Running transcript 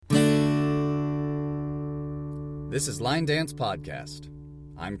This is Line Dance Podcast.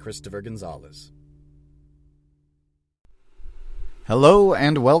 I'm Christopher Gonzalez. Hello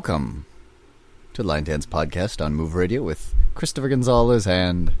and welcome to Line Dance Podcast on Move Radio with Christopher Gonzalez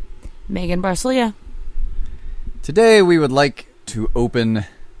and Megan Barcelia. Today we would like to open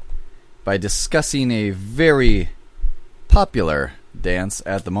by discussing a very popular dance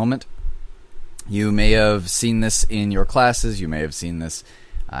at the moment. You may have seen this in your classes, you may have seen this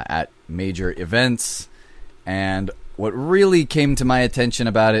at major events, and what really came to my attention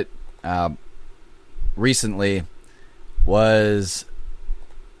about it recently was,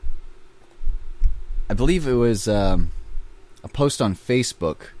 I believe it was a post on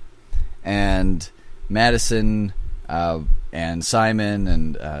Facebook, and Madison and Simon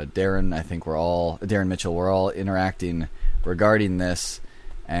and Darren, I think Darren Mitchell, were all interacting regarding this,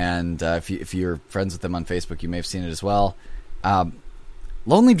 and if you're friends with them on Facebook, you may have seen it as well.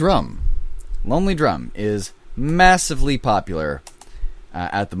 Lonely Drum is massively popular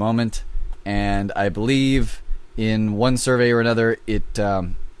at the moment, and I believe in one survey or another,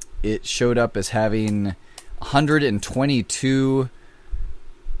 it showed up as having 122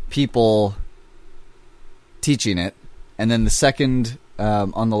 people teaching it, and then the second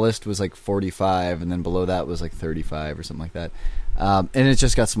on the list was like 45, and then below that was like 35 or something like that. And it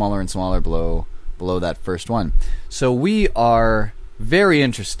just got smaller and smaller below that first one. So we are very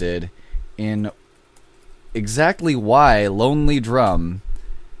interested in exactly why Lonely Drum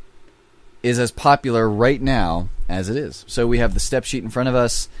is as popular right now as it is. So we have the step sheet in front of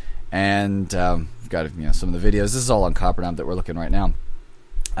us, and we've got some of the videos. This is all on Copperknob that we're looking right now.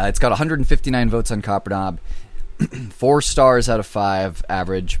 It's got 159 votes on Copperknob, 4 stars out of 5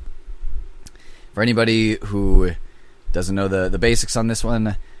 average. For anybody who doesn't know the basics on this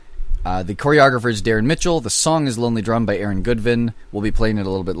one, the choreographer is Darren Mitchell. The song is Lonely Drum by Aaron Goodvin. We'll be playing it a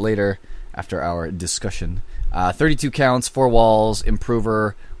little bit later after our discussion. 32 counts, 4 walls,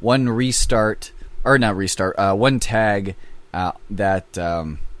 improver, 1 one tag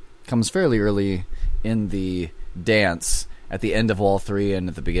that comes fairly early in the dance, at the end of wall 3 and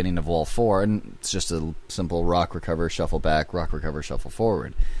at the beginning of wall 4, and it's just a simple rock, recover, shuffle back, rock, recover, shuffle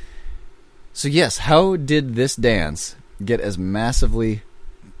forward. So yes, how did this dance get as massively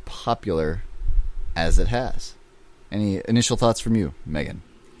popular as it has? Any initial thoughts from you, Megan?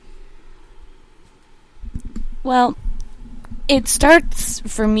 Well, it starts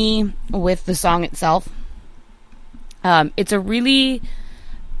for me with the song itself. It's a really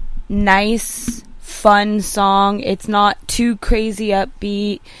nice, fun song. It's not too crazy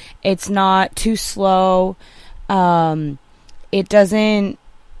upbeat. It's not too slow. It doesn't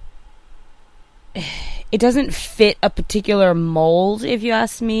fit a particular mold, if you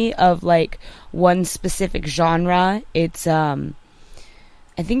ask me, of like one specific genre. It's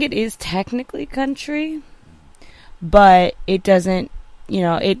I think it is technically country, but it doesn't,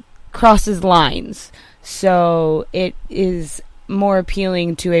 it crosses lines. So it is more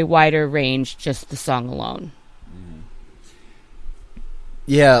appealing to a wider range, just the song alone.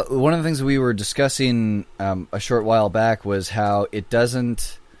 Yeah, one of the things we were discussing a short while back was how it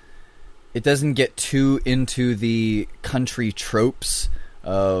doesn't get too into the country tropes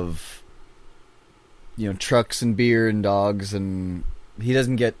of, trucks and beer and dogs, and he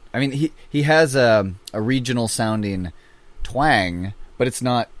doesn't get, he has a regional sounding twang, but it's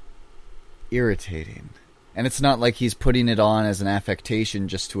not irritating. And it's not like he's putting it on as an affectation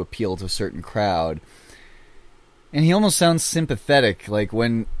just to appeal to a certain crowd. And he almost sounds sympathetic, like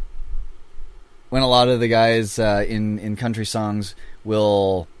when a lot of the guys in country songs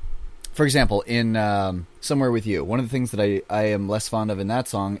will, for example, in Somewhere With You, one of the things that I am less fond of in that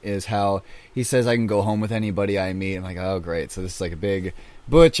song is how he says, I can go home with anybody I meet. I'm like, oh, great. So this is like a big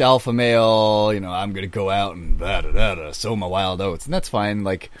butch alpha male, I'm going to go out and sow my wild oats. And that's fine,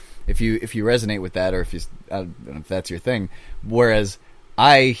 like, if you resonate with that, or if that's your thing. Whereas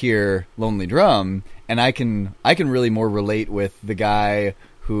I hear Lonely Drum, and I can really more relate with the guy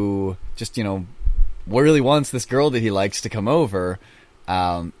who just, really wants this girl that he likes to come over.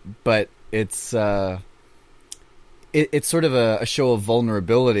 But it's sort of a show of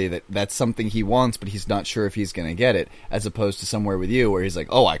vulnerability that's something he wants, but he's not sure if he's going to get it, as opposed to Somewhere With You, where he's like,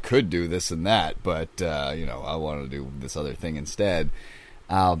 oh, I could do this and that, but, I want to do this other thing instead.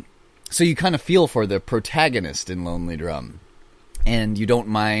 So you kind of feel for the protagonist in Lonely Drum, and you don't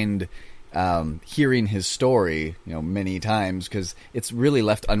mind hearing his story, many times, because it's really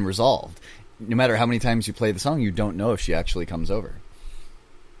left unresolved. No matter how many times you play the song, you don't know if she actually comes over.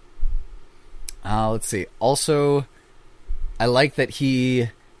 Let's see. Also, I like that he,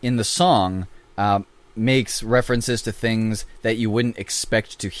 in the song, makes references to things that you wouldn't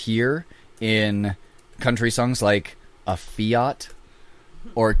expect to hear in country songs like a Fiat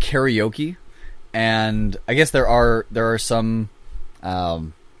or karaoke, and I guess there are some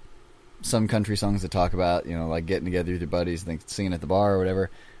country songs that talk about, you know, like getting together with your buddies and singing at the bar or whatever.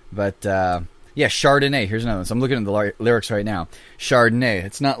 But yeah, Chardonnay. Here's another one. So I'm looking at the lyrics right now. Chardonnay.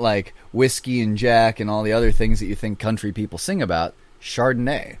 It's not like whiskey and Jack and all the other things that you think country people sing about.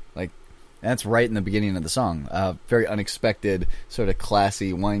 Chardonnay. Like, that's right in the beginning of the song. Very unexpected, sort of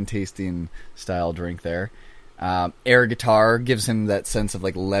classy wine tasting style drink there. Air guitar gives him that sense of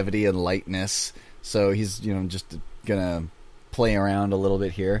like levity and lightness. So he's, you know, just gonna play around a little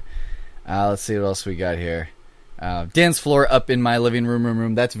bit here. Let's see what else we got here. Dance floor up in my living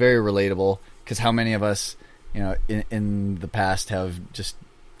room. That's very relatable, because how many of us, you know, in the past have just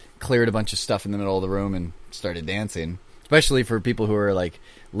cleared a bunch of stuff in the middle of the room and started dancing. Especially for people who are like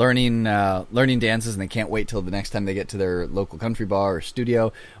learning dances and they can't wait till the next time they get to their local country bar or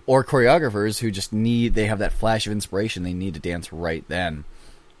studio, or choreographers who just they have that flash of inspiration. They need to dance right then.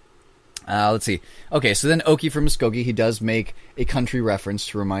 Let's see. Okay, so then Okie from Muskogee, he does make a country reference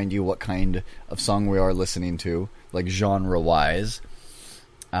to remind you what kind of song we are listening to, like genre-wise.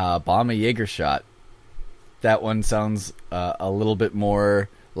 Bomb a Jaeger shot. That one sounds a little bit more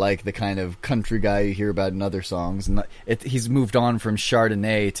like the kind of country guy you hear about in other songs. And he's moved on from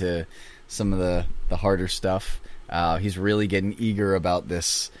Chardonnay to some of the harder stuff. He's really getting eager about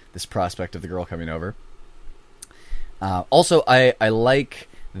this prospect of the girl coming over. Also, I like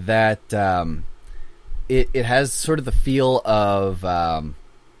that it has sort of the feel of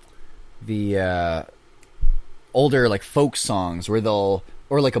the older like folk songs where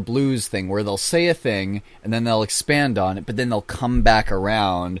or like a blues thing where they'll say a thing and then they'll expand on it, but then they'll come back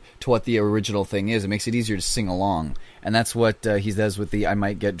around to what the original thing is. It makes it easier to sing along. And that's what he does with the I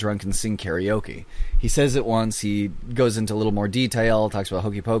might get drunk and sing karaoke. He says it once, he goes into a little more detail, talks about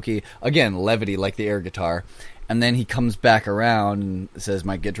hokey pokey. Again, levity like the air guitar. And then he comes back around and says,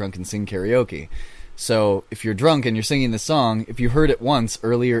 might get drunk and sing karaoke. So if you're drunk and you're singing the song, if you heard it once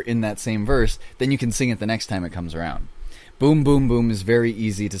earlier in that same verse, then you can sing it the next time it comes around. Boom, boom, boom is very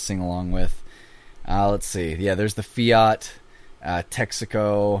easy to sing along with. Let's see. Yeah, there's the Fiat,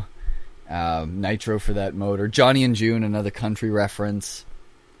 Texaco, Nitro for that motor. Johnny and June, another country reference.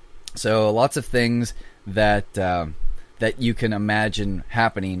 So lots of things that you can imagine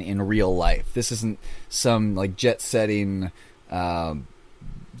happening in real life. This isn't some like jet-setting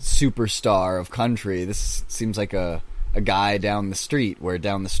superstar of country. This seems like a guy down the street, where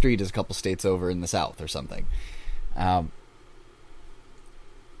down the street is a couple states over in the South or something.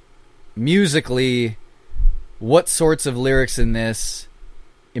 Musically, what sorts of lyrics in this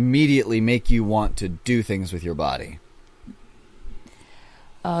immediately make you want to do things with your body?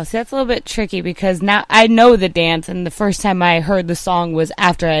 Oh, so that's a little bit tricky, because now I know the dance, and the first time I heard the song was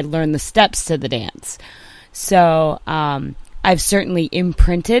after I had learned the steps to the dance. So I've certainly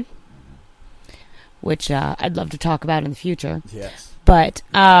imprinted, which I'd love to talk about in the future. Yes. But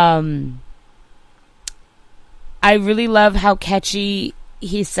I really love how catchy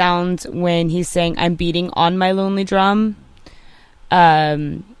he sounds when he's saying, I'm beating on my lonely drum.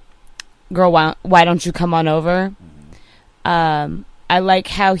 Girl, why don't you come on over? I like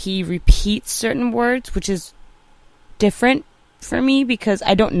how he repeats certain words, which is different for me because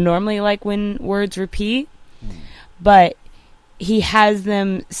I don't normally like when words repeat. But he has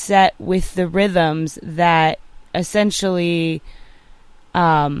them set with the rhythms that essentially,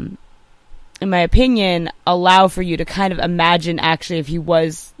 in my opinion, allow for you to kind of imagine actually if he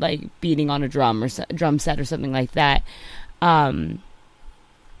was like beating on a drum or drum set or something like that. I'm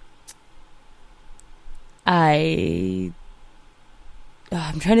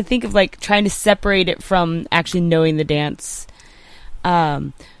trying to think of like trying to separate it from actually knowing the dance.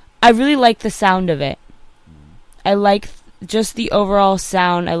 I really like the sound of it. I like just the overall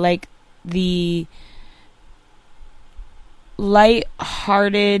sound. I like the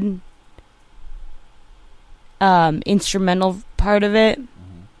light-hearted instrumental part of it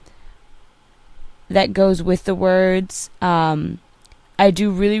that goes with the words. I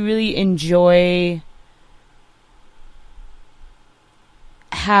do really, really enjoy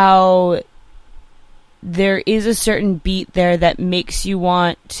how there is a certain beat there that makes you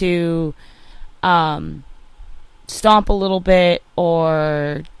want to stomp a little bit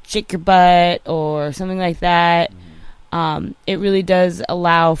or shake your butt or something like that. It really does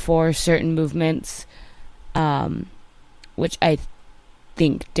allow for certain movements, which I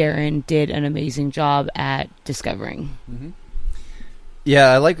think Darren did an amazing job at discovering. Yeah,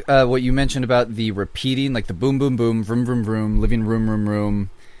 I like what you mentioned about the repeating, like the boom, boom, boom, vroom, vroom, vroom, living room, room, room.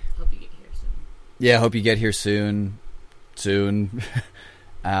 Hope you get here soon. Yeah, hope you get here soon.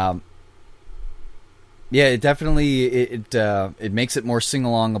 Yeah, it definitely it makes it more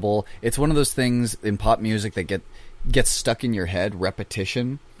sing-alongable. It's one of those things in pop music that gets stuck in your head,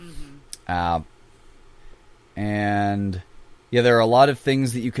 repetition. And yeah, there are a lot of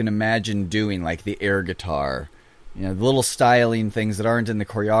things that you can imagine doing, like the air guitar, the little styling things that aren't in the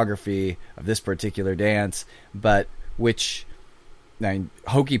choreography of this particular dance, but which,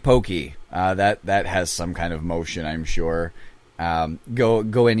 hokey pokey, that has some kind of motion, I'm sure.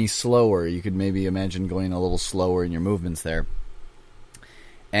 Go any slower. You could maybe imagine going a little slower in your movements there.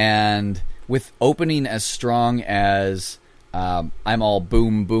 And with opening as strong as I'm all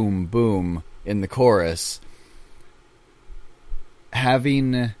boom, boom, boom in the chorus,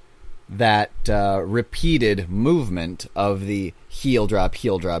 having that repeated movement of the heel drop,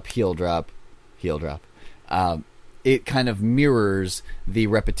 heel drop, heel drop, heel drop, it kind of mirrors the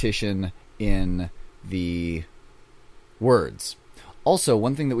repetition in the words. Also,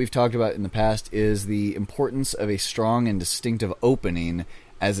 one thing that we've talked about in the past is the importance of a strong and distinctive opening,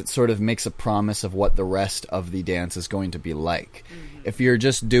 as it sort of makes a promise of what the rest of the dance is going to be like. If you're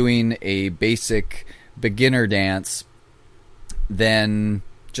just doing a basic beginner dance, then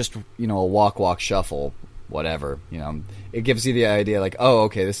just, a walk, walk, shuffle, whatever, it gives you the idea like, oh,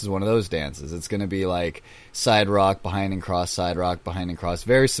 okay, this is one of those dances. It's going to be like side rock, behind and cross, side rock, behind and cross,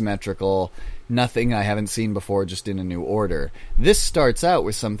 very symmetrical, nothing I haven't seen before, just in a new order. This starts out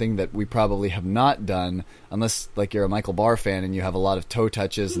with something that we probably have not done, unless like you're a Michael Barr fan and you have a lot of toe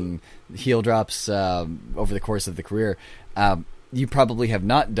touches and heel drops over the course of the career. You probably have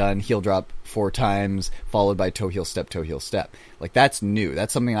not done heel drop 4 times followed by toe heel step, toe heel step. Like, that's new.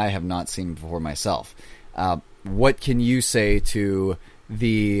 That's something I have not seen before myself. What can you say to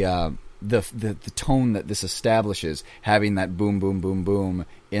the tone that this establishes, having that boom, boom, boom, boom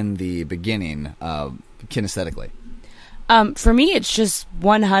in the beginning, kinesthetically? For me, it's just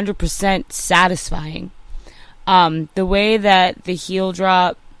 100% satisfying. The way that the heel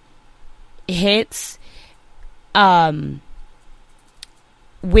drop hits,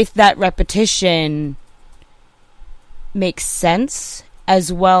 with that repetition, makes sense,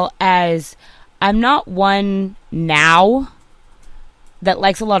 as well as I'm not one now that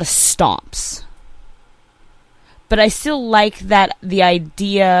likes a lot of stomps. But I still like the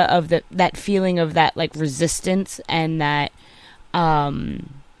idea of that feeling of that, like, resistance and that,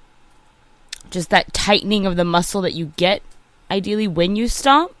 just that tightening of the muscle that you get, ideally, when you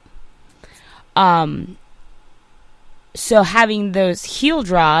stomp. So having those heel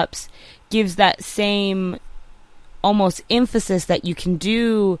drops gives that same almost emphasis that you can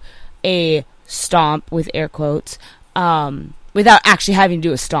do a stomp, with air quotes, without actually having to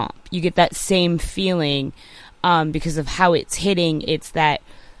do a stomp. You get that same feeling because of how it's hitting. It's that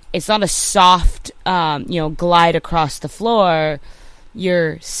it's not a soft, glide across the floor.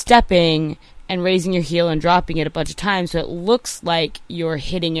 You're stepping and raising your heel and dropping it a bunch of times, so it looks like you're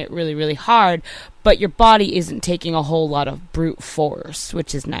hitting it really, really hard, but your body isn't taking a whole lot of brute force,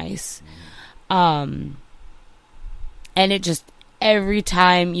 which is nice. And it just, every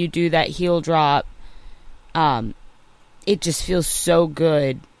time you do that heel drop, it just feels so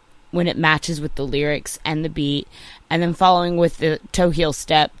good when it matches with the lyrics and the beat, and then following with the toe heel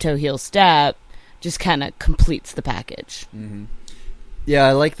step, just kind of completes the package. Mm-hmm. Yeah,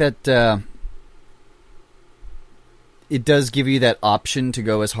 I like that. It does give you that option to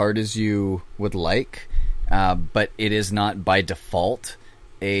go as hard as you would like, but it is not by default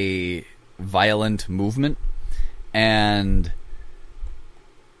a violent movement. And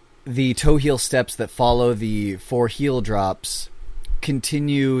the toe heel steps that follow the 4 heel drops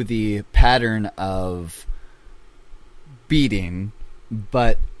continue the pattern of beating,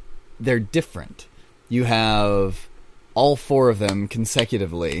 but they're different. You have all 4 of them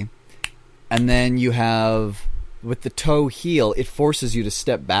consecutively, and then you have, with the toe heel, it forces you to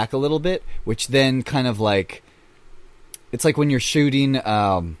step back a little bit, which then kind of like, it's like when you're shooting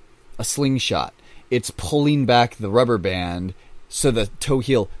a slingshot. It's pulling back the rubber band so the toe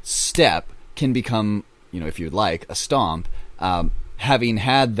heel step can become, if you'd like, a stomp, having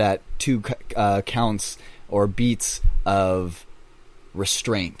had that 2 counts or beats of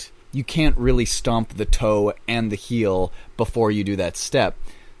restraint. You can't really stomp the toe and the heel before you do that step.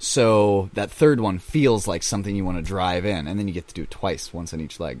 So that third one feels like something you want to drive in, and then you get to do it twice, once on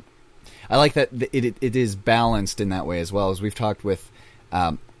each leg. I like that it is balanced in that way as well, as we've talked with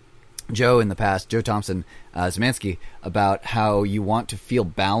Joe in the past, Joe Thompson Zemansky, about how you want to feel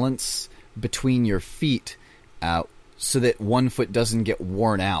balance between your feet so that one foot doesn't get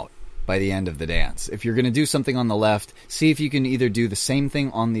worn out by the end of the dance. If you're going to do something on the left, see if you can either do the same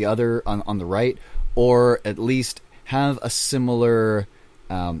thing on the other, on the right, or at least have a similar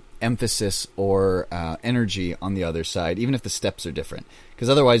emphasis or energy on the other side, even if the steps are different, because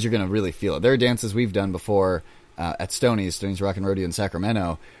otherwise you're going to really feel it. There are dances we've done before at Stoney's Rock and Rodeo in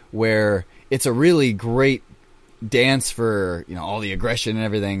Sacramento, where it's a really great dance for, you know, all the aggression and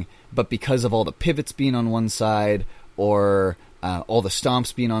everything, but because of all the pivots being on one side or all the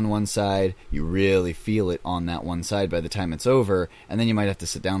stomps being on one side, you really feel it on that one side by the time it's over, and then you might have to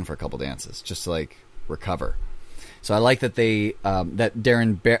sit down for a couple dances just to like recover. So I like that they that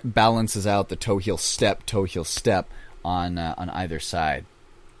Darren balances out the toe heel step on either side.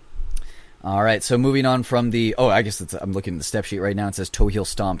 All right, so moving on from the I'm looking at the step sheet right now. It says toe heel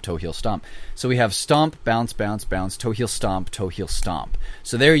stomp, toe heel stomp. So we have stomp, bounce, bounce, bounce, toe heel stomp, toe heel stomp.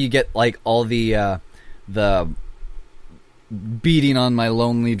 So there you get like all the beating on my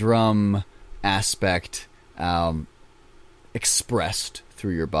lonely drum aspect expressed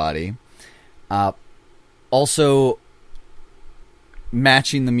through your body. Also,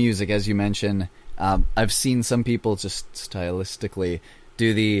 matching the music, as you mentioned. I've seen some people just stylistically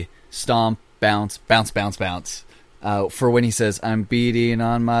do the stomp, bounce, bounce, bounce, bounce for when he says, I'm beating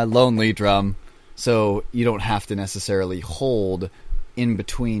on my lonely drum. So you don't have to necessarily hold in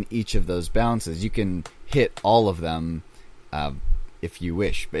between each of those bounces. You can hit all of them if you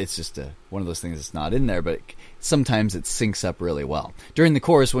wish, but it's just one of those things that's not in there, but sometimes it syncs up really well. During the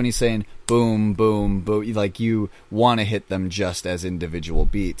chorus, when he's saying boom, boom, boom, like you want to hit them just as individual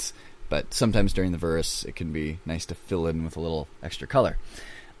beats, but sometimes during the verse, it can be nice to fill in with a little extra color.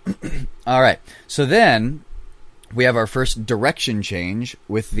 All right, so then we have our first direction change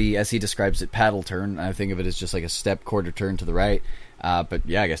with the, as he describes it, paddle turn. I think of it as just like a step quarter turn to the right, but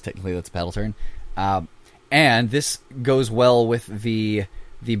yeah, I guess technically that's a paddle turn. And this goes well with the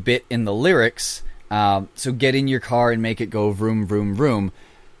bit in the lyrics. So get in your car and make it go vroom, vroom, vroom.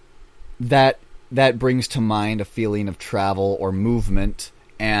 That brings to mind a feeling of travel or movement.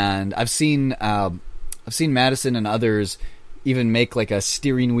 And I've seen Madison and others even make like a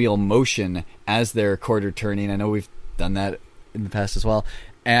steering wheel motion as they're quarter turning. I know we've done that in the past as well.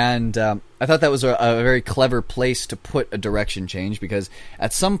 And I thought that was a very clever place to put a direction change, because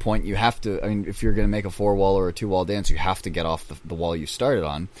at some point you have to, I mean, if you're going to make a 4-wall or a 2-wall dance, you have to get off the wall you started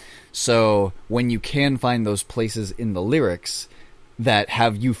on. So when you can find those places in the lyrics that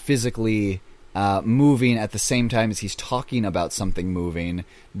have you physically moving at the same time as he's talking about something moving,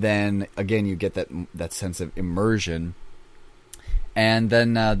 then again you get that sense of immersion. And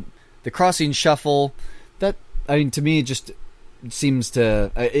then the crossing shuffle, that, I mean, to me just seems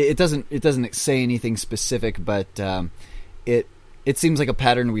to it doesn't say anything specific, but it seems like a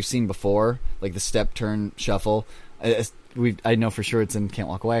pattern we've seen before, like the step turn shuffle. I know for sure it's in Can't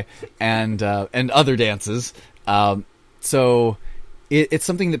Walk Away and other dances. So it's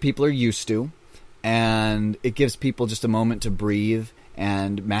something that people are used to, and it gives people just a moment to breathe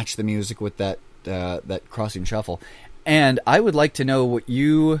and match the music with that crossing shuffle. And I would like to know what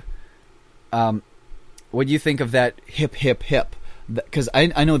you think of that hip, hip, hip. Because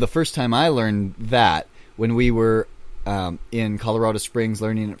I know the first time I learned that, when we were in Colorado Springs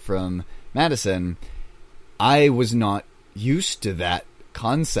learning it from Madison, I was not used to that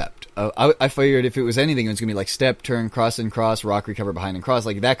concept. I figured if it was anything, it was going to be like step, turn, cross and cross, rock, recover, behind and cross,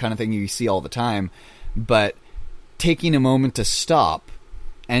 like that kind of thing you see all the time. But taking a moment to stop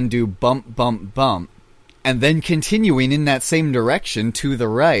and do bump, bump, bump, and then continuing in that same direction to the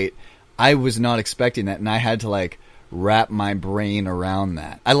right, I was not expecting that, and I had to like wrap my brain around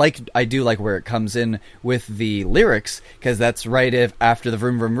that. I do like where it comes in with the lyrics, because that's right after the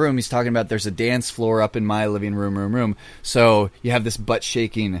vroom vroom vroom, he's talking about there's a dance floor up in my living room. So you have this butt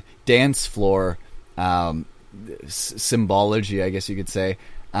shaking dance floor symbology, I guess you could say.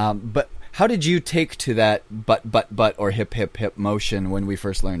 But how did you take to that butt or hip hip hip motion when we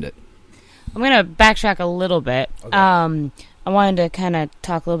first learned it? I'm going to backtrack a little bit. Okay. I wanted to kind of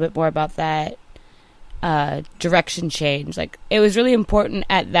talk a little bit more about that direction change. Like, it was really important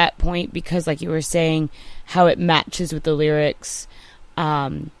at that point because, like you were saying, how it matches with the lyrics.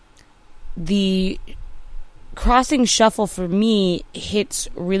 The crossing shuffle for me hits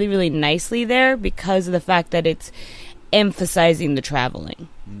really, really nicely there because of the fact that it's emphasizing the traveling.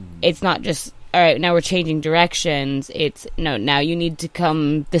 It's not just, all right, now we're changing directions. It's, no, now you need to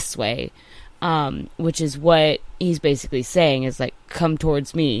come this way. Which is what he's basically saying, is like, come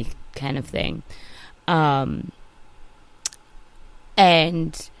towards me kind of thing. And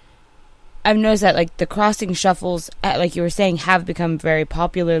I've noticed that, like, the crossing shuffles, like you were saying, have become very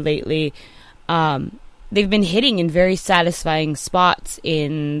popular lately. They've been hitting in very satisfying spots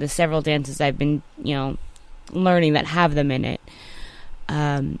in the several dances I've been, learning that have them in it.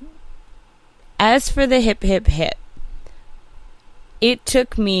 As for the hip, hip, hip, it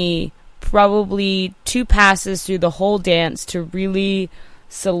took me probably 2 passes through the whole dance to really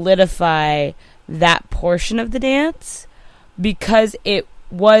solidify that portion of the dance, because it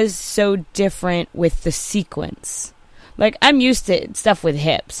was so different with the sequence. Like, I'm used to stuff with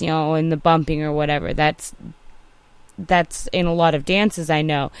hips, and the bumping or whatever. That's in a lot of dances, I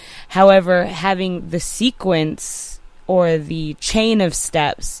know. However, having the sequence or the chain of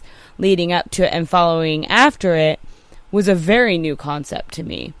steps leading up to it and following after it was a very new concept to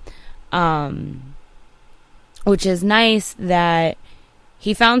me. Which is nice that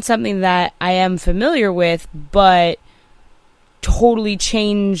he found something that I am familiar with, but totally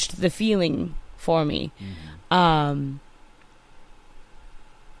changed the feeling for me. Mm-hmm.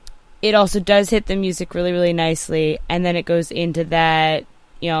 It also does hit the music really, really nicely, and then it goes into that,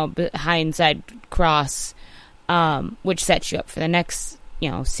 behind side cross, which sets you up for the next,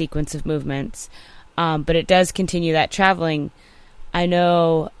 sequence of movements. But it does continue that traveling. I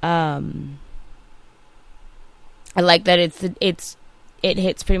know, I like that it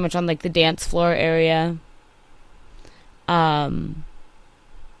hits pretty much on like the dance floor area.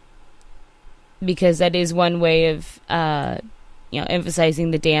 Because that is one way of,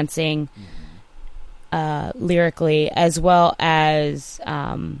 emphasizing the dancing, lyrically, as well as,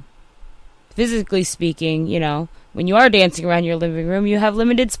 physically speaking, when you are dancing around your living room, you have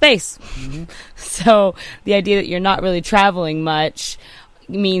limited space. Mm-hmm. So the idea that you're not really traveling much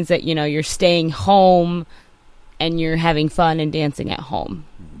means that, you're staying home and you're having fun and dancing at home.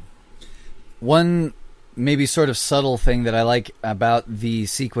 One maybe sort of subtle thing that I like about the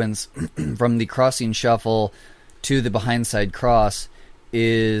sequence from the crossing shuffle to the behindside cross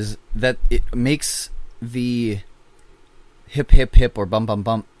is that it makes the hip, hip, hip, or bump, bump,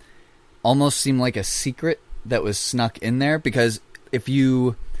 bump almost seem like a secret that was snuck in there. Because if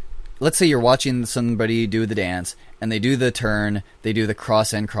you, let's say you're watching somebody do the dance, and they do the turn, they do the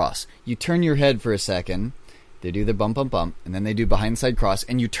cross and cross. You turn your head for a second, they do the bump, bump, bump, and then they do behindside cross,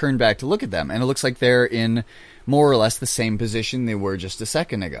 and you turn back to look at them, and it looks like they're in more or less the same position they were just a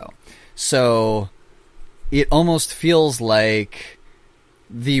second ago. So it almost feels like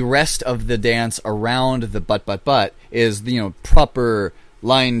the rest of the dance around the but is, proper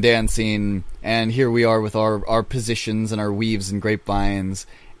line dancing, and here we are with our positions and our weaves and grapevines,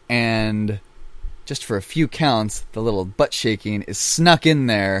 and just for a few counts, the little butt shaking is snuck in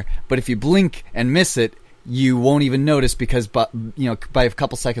there, but if you blink and miss it, you won't even notice, because by a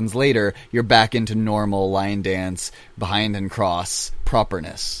couple seconds later, you're back into normal line dance, behind and cross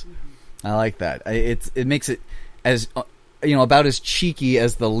properness. I like that. It makes it as about as cheeky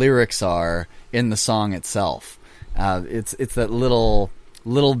as the lyrics are in the song itself. It's that little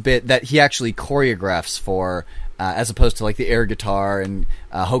bit that he actually choreographs for, as opposed to like the air guitar and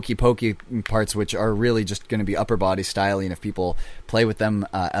hokey pokey parts, which are really just going to be upper body styling if people play with them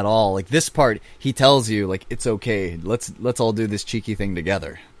at all. Like this part, he tells you like it's okay. Let's all do this cheeky thing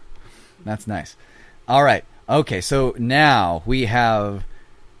together. That's nice. All right. Okay. So now we have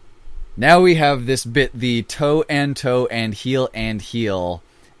this bit, the toe and heel and heel,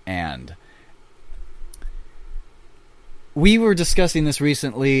 and we were discussing this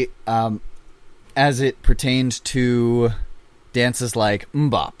recently as it pertained to dances like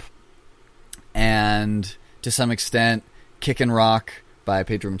Mbop and, to some extent, Kick and Rock by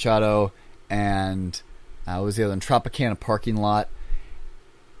Pedro Machado, and what was the other one? Tropicana Parking Lot.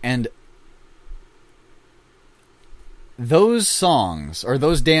 And those songs, or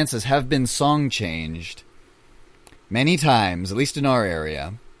those dances, have been song changed many times, at least in our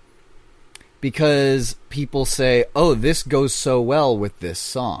area, because people say, oh, this goes so well with this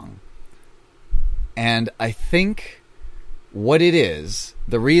song. And I think what it is,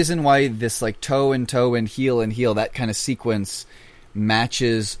 the reason why this like toe and heel, that kind of sequence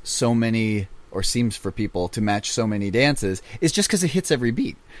matches so many, or seems for people to match so many dances, is just because it hits every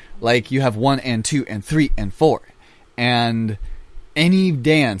beat. Like you have 1 and 2 and 3 and 4. And any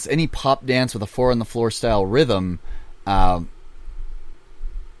dance, any pop dance with a 4 on the floor style rhythm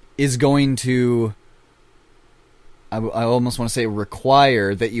is going to, I almost want to say,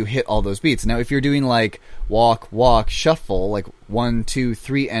 require that you hit all those beats. Now, if you're doing like walk, walk, shuffle, like 1, 2,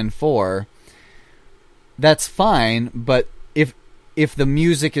 3, and 4, that's fine. But if the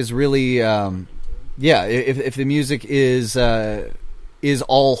music is really, if the music is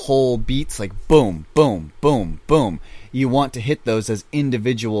all whole beats, like boom, boom, boom, boom, you want to hit those as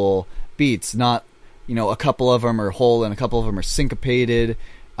individual beats, not, a couple of them are whole and a couple of them are syncopated.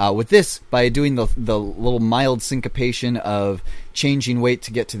 With this, by doing the little mild syncopation of changing weight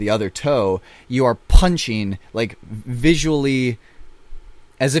to get to the other toe, you are punching, like visually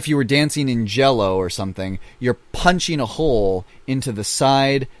as if you were dancing in Jell-O or something. You're punching a hole into the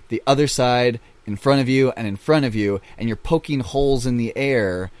side, the other side, in front of you, and in front of you, and you're poking holes in the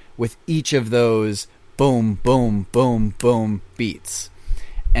air with each of those boom, boom, boom, boom beats.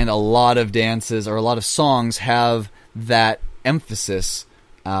 And a lot of dances, or a lot of songs, have that emphasis.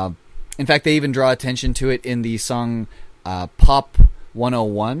 In fact, they even draw attention to it in the song Pop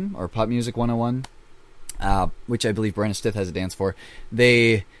 101, or Pop Music 101, which I believe Brenna Stith has a dance for.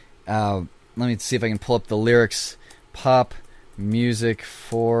 They, let me see if I can pull up the lyrics. Pop Music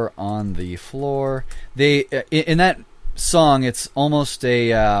 4 on the Floor. They, in that song, it's almost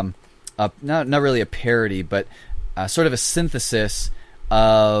not really a parody, but sort of a synthesis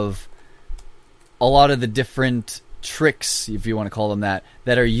of a lot of the different tricks, if you want to call them that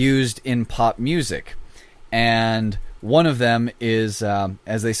are used in pop music. And one of them is,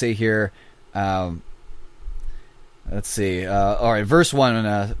 as they say here, let's see. All right, verse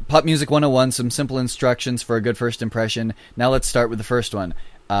 1, Pop Music 101, some simple instructions for a good first impression. Now let's start with the first one.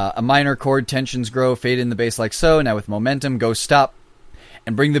 A minor chord, tensions grow, fade in the bass like so. Now with momentum, go stop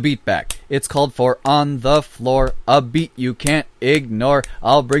and bring the beat back. It's called for On the Floor, a beat you can't ignore.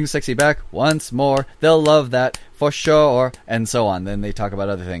 I'll bring sexy back once more. They'll love that for sure, and so on. Then they talk about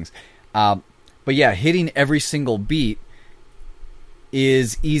other things. But yeah, hitting every single beat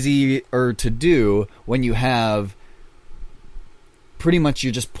is easier to do when you have pretty much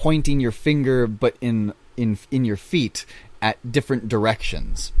you're just pointing your finger, but in your feet at different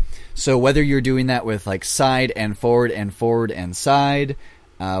directions. So whether you're doing that with like side and forward and forward and side,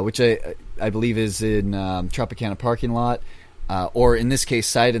 which I believe is in Tropicana Parking Lot, or in this case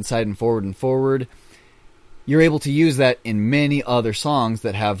side and forward, you're able to use that in many other songs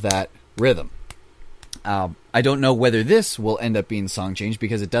that have that rhythm. I don't know whether this will end up being song change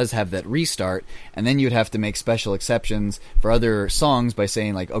because it does have that restart, and then you'd have to make special exceptions for other songs by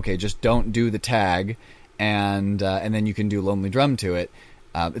saying like, okay, just don't do the tag, and then you can do Lonely Drum to it.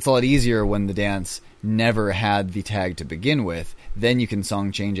 It's a lot easier when the dance never had the tag to begin with. Then you can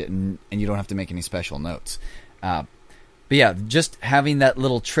song change it, and you don't have to make any special notes. But yeah, just having that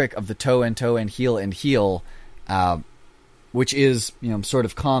little trick of the toe and heel, which is sort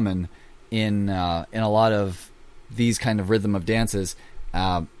of common in a lot of these kind of rhythm of dances,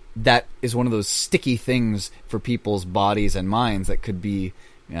 that is one of those sticky things for people's bodies and minds that could be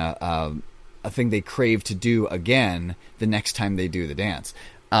a thing they crave to do again the next time they do the dance.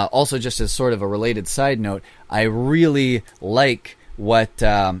 Also, just as sort of a related side note, I really like what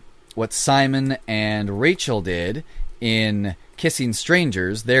Simon and Rachel did in Kissing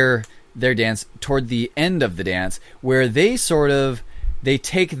Strangers, their dance toward the end of the dance, where they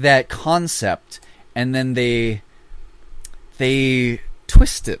take that concept and then they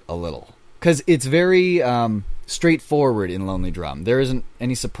twist it a little, because it's very straightforward in Lonely Drum. There isn't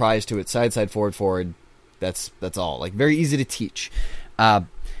any surprise to it. Side, forward. That's all. Like, very easy to teach.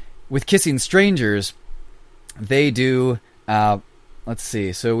 With Kissing Strangers, they do. Let's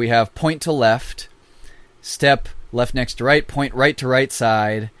see. So we have point to left, step left next to right, point right to right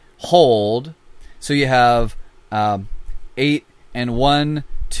side, hold. So you have 8 and 1,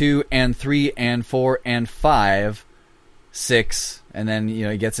 2 and 3 and 4 and 5, 6, and then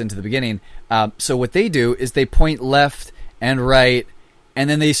it gets into the beginning. So what they do is they point left and right, and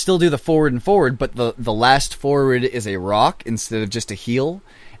then they still do the forward and forward, but the last forward is a rock instead of just a heel,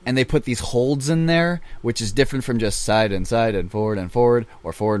 and they put these holds in there, which is different from just side and forward,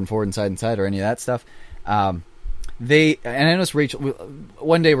 or forward and side, or any of that stuff. And I noticed Rachel.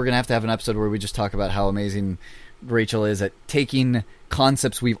 One day we're gonna have to have an episode where we just talk about how amazing Rachel is at taking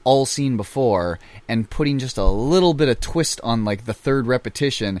concepts we've all seen before and putting just a little bit of twist on like the third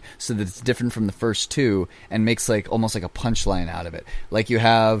repetition so that it's different from the first two and makes like almost like a punchline out of it. Like you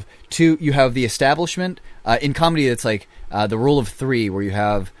have the establishment in comedy. It's like the rule of three, where you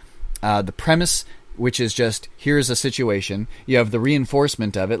have the premise, which is just here's a situation. You have the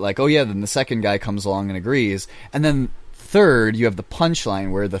reinforcement of it, like, oh yeah, then the second guy comes along and agrees, and then third you have the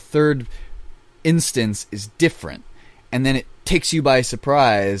punchline where the third instance is different, and then it takes you by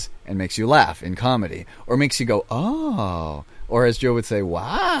surprise and makes you laugh in comedy, or makes you go, oh, or as Joe would say,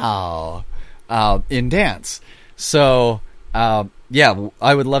 wow, in dance. So yeah,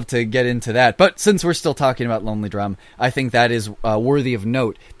 I would love to get into that, but since we're still talking about Lonely Drum, I think that is worthy of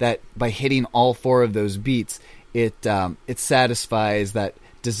note, that by hitting all four of those beats, it satisfies that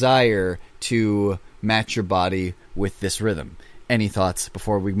desire to match your body with this rhythm. Any thoughts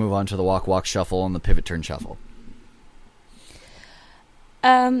before we move on to the walk, walk, shuffle, and the pivot, turn, shuffle?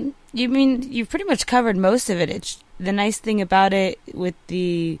 You mean you've pretty much covered most of it. It's the nice thing about it with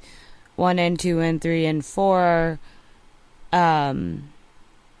the 1 and 2 and 3 and 4.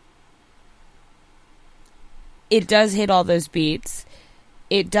 it does hit all those beats.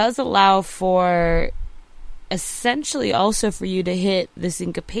 It does allow for essentially also for you to hit the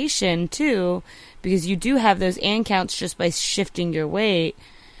syncopation too, because you do have those and counts just by shifting your weight.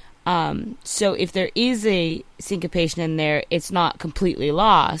 So if there is a syncopation in there, it's not completely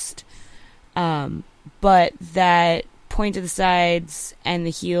lost. But that point to the sides and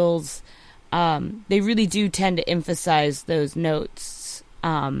the heels, they really do tend to emphasize those notes,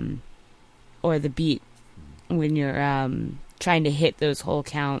 or the beat when you're trying to hit those whole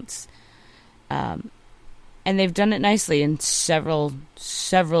counts. And they've done it nicely in several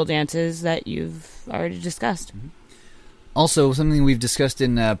dances that you've already discussed. Also, something we've discussed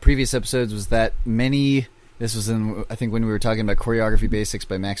in previous episodes was that this was I think when we were talking about Choreography Basics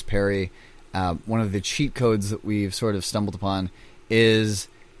by Max Perry, one of the cheat codes that we've sort of stumbled upon is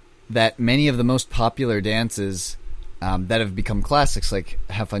that many of the most popular dances that have become classics, like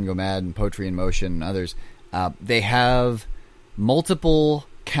Have Fun Go Mad and Poetry in Motion and others, they have multiple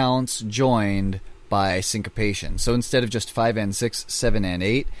counts joined by syncopation. So instead of just 5 and 6, 7 and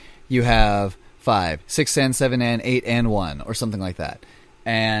 8, you have 5, 6 and 7 and 8 and 1, or something like that.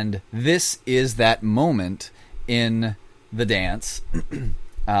 And this is that moment in the dance.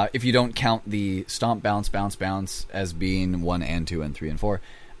 If you don't count the stomp, bounce, bounce, bounce as being 1 and 2 and 3 and 4,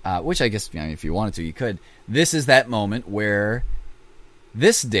 which I guess, if you wanted to, you could. This is that moment where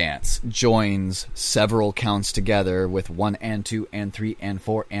this dance joins several counts together with 1 and 2 and 3 and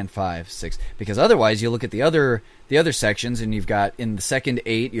 4 and 5, 6. Because otherwise, you look at the other sections, and you've got in the second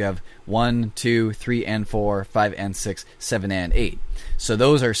 8, you have 1, 2, 3 and 4, 5 and 6, 7 and 8. So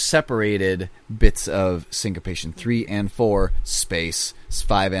those are separated bits of syncopation. 3 and 4, space,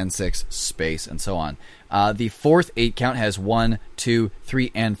 5 and 6, space, and so on. The fourth 8 count has 1, 2,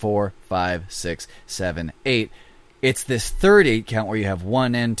 3 and 4, 5, 6, 7, 8. It's this third 8 count where you have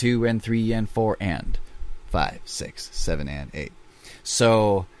 1 and 2 and 3 and 4 and 5, 6, 7, and 8.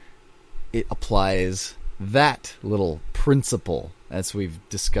 So it applies that little principle, as we've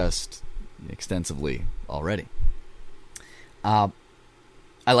discussed extensively already. I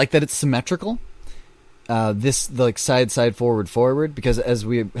like that it's symmetrical. This like side, forward, because as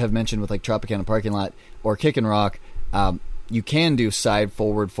we have mentioned with like Tropicana Parking Lot or Kick and Rock, you can do side,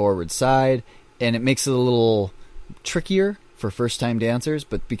 forward, side, and it makes it a little trickier for first-time dancers,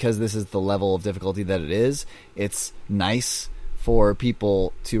 but because this is the level of difficulty that it is, it's nice for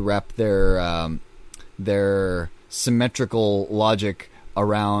people to wrap their symmetrical logic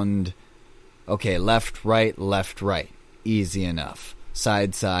around, okay, left, right, easy enough.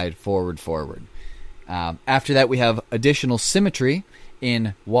 Side, forward. After that, we have additional symmetry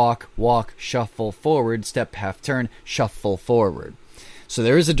in walk, shuffle, forward, step, half turn, shuffle, forward. So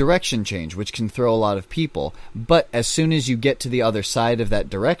there is a direction change, which can throw a lot of people. But as soon as you get to the other side of that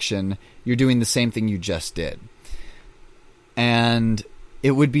direction, you're doing the same thing you just did. And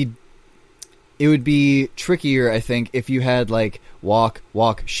it would be trickier, I think, if you had like walk,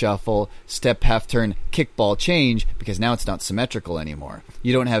 shuffle, step, half turn, kickball, change, because now it's not symmetrical anymore.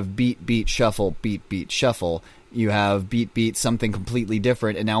 You don't have beat, shuffle, beat, shuffle. You have beat, something completely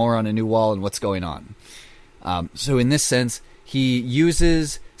different, and now we're on a new wall, and what's going on? So in this sense, he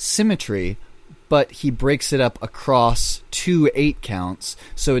uses symmetry, but he breaks it up across 2 8 counts,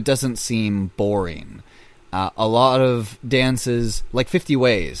 so it doesn't seem boring. A lot of dances, like 50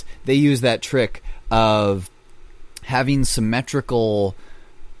 Ways, they use that trick of having symmetrical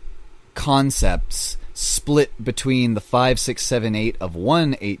concepts split between the 5, 6, 7, 8 of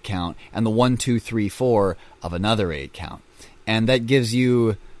one 8 count and the 1, 2, 3, 4 of another 8 count. And that gives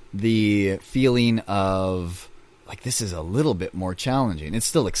you the feeling of, like, this is a little bit more challenging. It's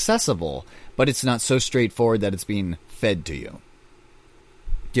still accessible, but it's not so straightforward that it's being fed to you.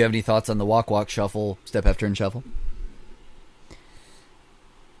 Do you have any thoughts on the walk, shuffle, step, half turn, shuffle?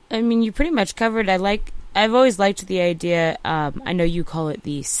 I mean, you pretty much covered. I've always liked the idea, I know you call it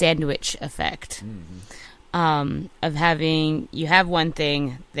the sandwich effect, of having, you have one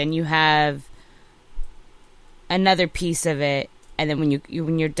thing, then you have another piece of it, and then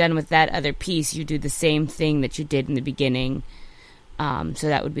when you're done with that other piece, you do the same thing that you did in the beginning. So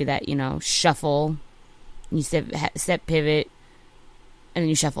that would be that, shuffle, you step pivot, and then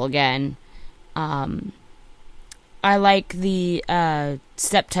you shuffle again. I like the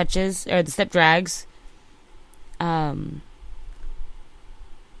step touches, or the step drags.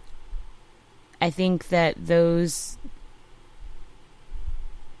 I think that those,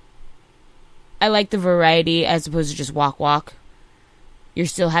 I like the variety as opposed to just walk. You're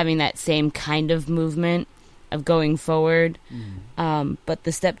still having that same kind of movement of going forward. But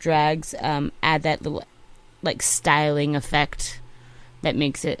the step drags add that little, like, styling effect that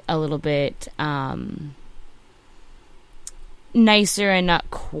makes it a little bit nicer and not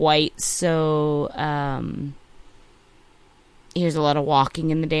quite so, here's a lot of walking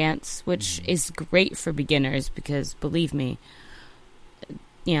in the dance, which is great for beginners because, believe me,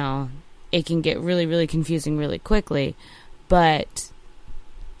 you know, it can get really, really confusing really quickly. But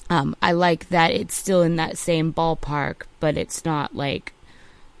I like that it's still in that same ballpark, but it's not like,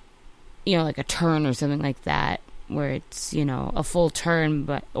 you know, like a turn or something like that, where it's, you know, a full turn,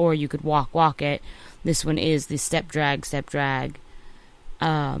 but or you could walk it. This one is the step drag.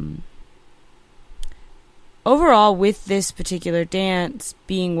 Overall, with this particular dance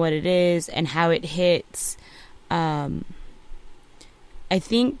being what it is and how it hits, I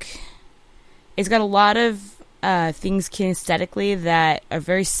think it's got a lot of things kinesthetically that are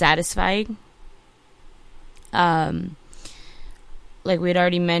very satisfying. Like we had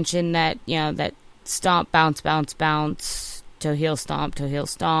already mentioned that, you know, that stomp, bounce, bounce, bounce, toe heel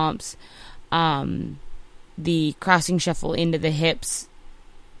stomps. The crossing shuffle into the hips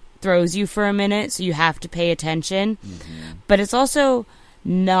throws you for a minute, so you have to pay attention. Mm-hmm. But it's also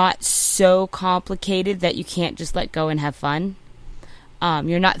not so complicated that you can't just let go and have fun.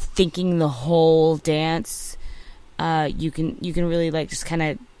 You're not thinking the whole dance. You can really like just kind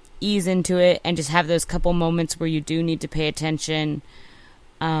of ease into it and just have those couple moments where you do need to pay attention.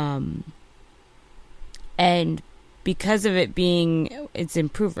 And because of it being, it's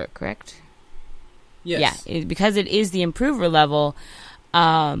improver, correct? Yes. Yeah, because it is the improver level,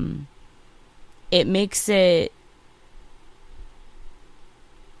 it makes it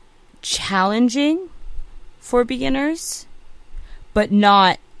challenging for beginners, but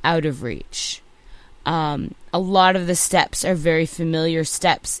not out of reach. A lot of the steps are very familiar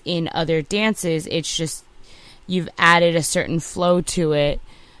steps in other dances. It's just you've added a certain flow to it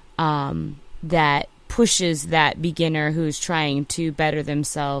that pushes that beginner who's trying to better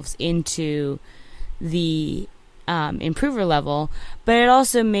themselves into the improver level, but it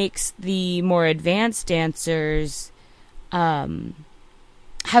also makes the more advanced dancers have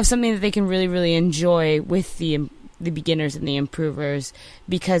something that they can really, really enjoy with the beginners and the improvers,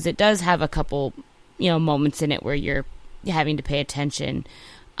 because it does have a couple, you know, moments in it where you're having to pay attention.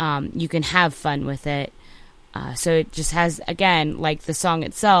 You can have fun with it. So it just has, again, like the song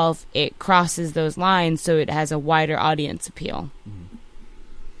itself, it crosses those lines, so it has a wider audience appeal.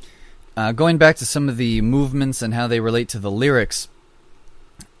 Going back to some of the movements and how they relate to the lyrics,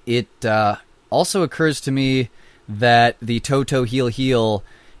 it also occurs to me that the toe, heel, heel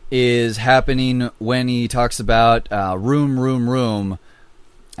is happening when he talks about room,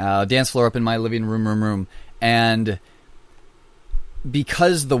 dance floor up in my living room. And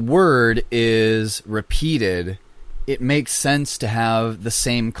because the word is repeated, it makes sense to have the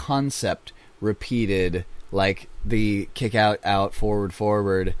same concept repeated, like the kick out,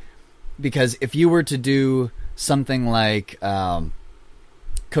 forward. Because if you were to do something like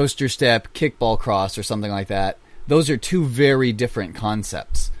coaster step, kickball cross, or something like that, those are two very different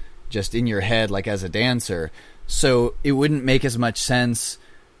concepts, just in your head, like as a dancer. So it wouldn't make as much sense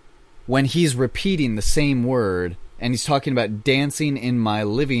when he's repeating the same word, and he's talking about dancing in my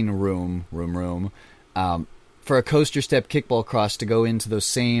living room, for a coaster step, kickball cross to go into those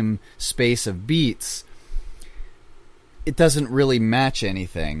same space of beats. It doesn't really match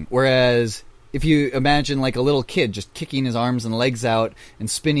anything. Whereas if you imagine like a little kid just kicking his arms and legs out and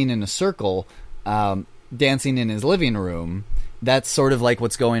spinning in a circle, dancing in his living room, that's sort of like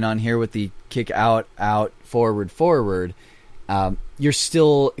what's going on here with the kick out, forward. You're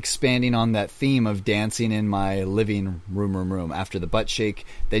still expanding on that theme of dancing in my living room. After the butt shake,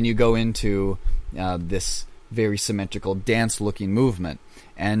 then you go into this very symmetrical dance-looking movement,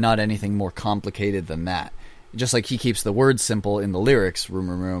 and not anything more complicated than that. Just like he keeps the word simple in the lyrics,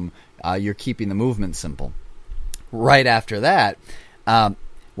 room, you're keeping the movement simple. Right after that,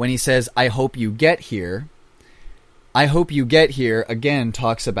 when he says, I hope you get here, again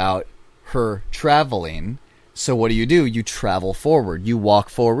talks about her traveling. So what do? You travel forward. You walk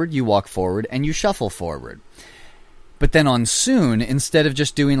forward, and you shuffle forward. But then on soon, instead of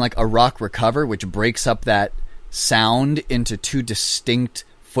just doing like a rock recover, which breaks up that sound into two distinct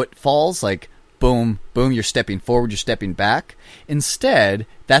footfalls, like boom, boom, you're stepping forward, you're stepping back. Instead,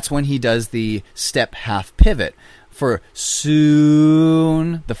 that's when he does the step half pivot. For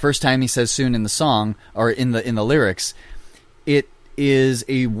soon, the first time he says soon in the song, or in the lyrics, it is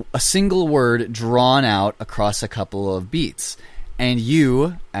a single word drawn out across a couple of beats. And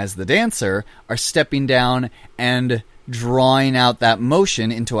you, as the dancer, are stepping down and drawing out that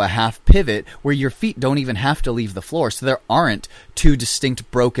motion into a half pivot where your feet don't even have to leave the floor. So there aren't two distinct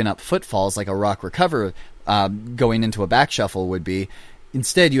broken up footfalls like a rock recover going into a back shuffle would be.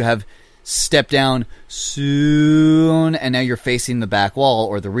 Instead, you have step down soon, and now you're facing the back wall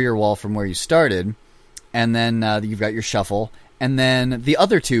or the rear wall from where you started, and then you've got your shuffle, and then the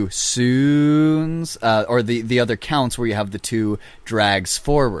other two soons, or the other counts where you have the two drags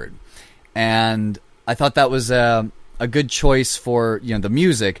forward. And I thought that was a good choice for the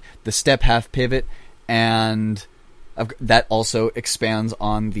music, the step half pivot, and that also expands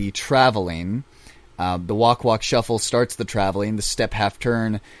on the traveling. The walk, walk, shuffle starts the traveling. The step half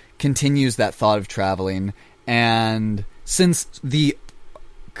turn continues that thought of traveling. And since the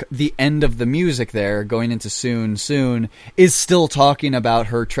end of the music there, going into soon, soon, is still talking about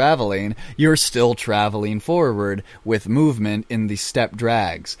her traveling, you're still traveling forward with movement in the step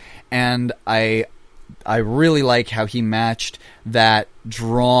drags. And I really like how he matched that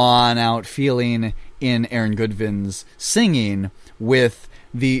drawn-out feeling in Aaron Goodvin's singing with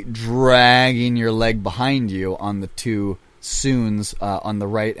the dragging your leg behind you on the two soons on the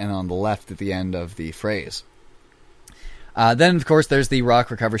right and on the left at the end of the phrase. Then, of course, there's the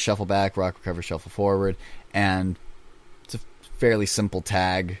rock, recover, shuffle back, rock, recover, shuffle forward, and it's a fairly simple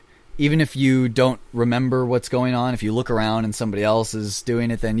tag. Even if you don't remember what's going on, if you look around and somebody else is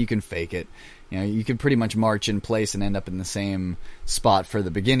doing it, then you can fake it. You can pretty much march in place and end up in the same spot for the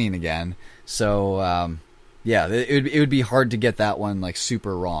beginning again. So, yeah, it would be hard to get that one like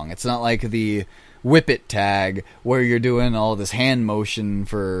super wrong. It's not like the whip it tag where you're doing all this hand motion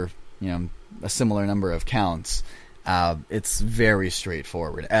for a similar number of counts. It's very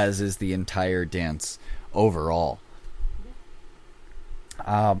straightforward, as is the entire dance overall.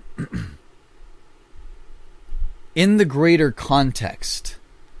 In the greater context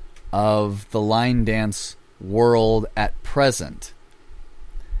of the line dance world at present,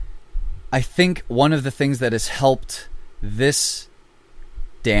 I think one of the things that has helped this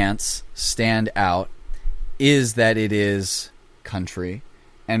dance stand out is that it is country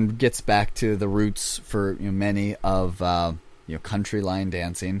and gets back to the roots for many of country line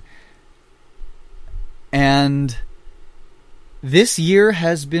dancing. And this year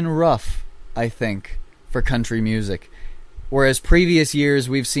has been rough, I think, for country music. Whereas previous years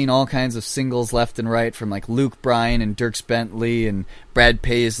we've seen all kinds of singles left and right from like Luke Bryan and Dierks Bentley and Brad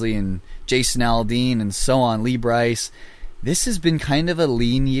Paisley and Jason Aldean and so on, Lee Brice. This has been kind of a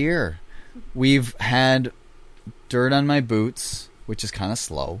lean year. We've had Dirt on My Boots, which is kind of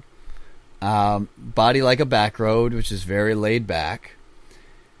slow. Body Like a Back Road, which is very laid back.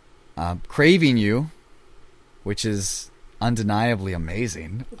 Craving You, which is undeniably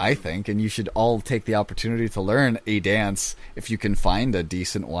amazing, I think, and you should all take the opportunity to learn a dance if you can find a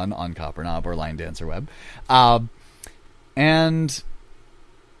decent one on Copper Knob or Line Dancer Web. And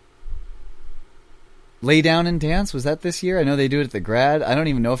Lay Down and Dance, was that this year? I know they do it at the Grad. I don't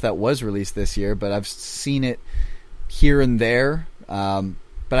even know if that was released this year, but I've seen it here and there.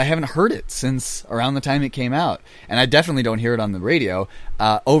 But I haven't heard it since around the time it came out. And I definitely don't hear it on the radio.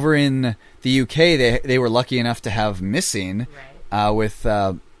 Over in the UK, they were lucky enough to have Missing, with,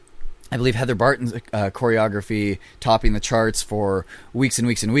 I believe, Heather Barton's choreography topping the charts for weeks and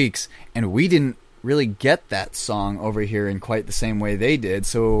weeks and weeks. And we didn't really get that song over here in quite the same way they did.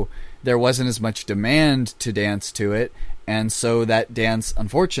 So there wasn't as much demand to dance to it. And so that dance,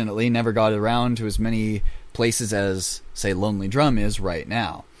 unfortunately, never got around to as many places as, say, Lonely Drum is right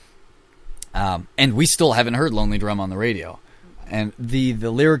now. And we still haven't heard Lonely Drum on the radio. And the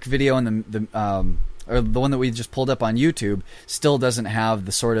lyric video and or the one that we just pulled up on YouTube still doesn't have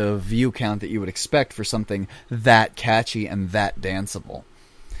the sort of view count that you would expect for something that catchy and that danceable.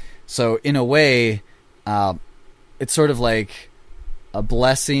 So in a way, it's sort of like a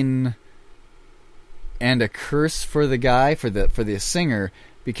blessing and a curse for the guy, for the singer,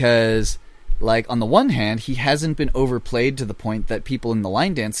 because, like, on the one hand, he hasn't been overplayed to the point that people in the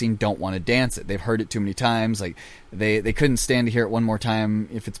line dance scene don't want to dance it. They've heard it too many times. Like, they couldn't stand to hear it one more time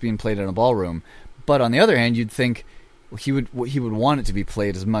if it's being played in a ballroom. But on the other hand, you'd think he would want it to be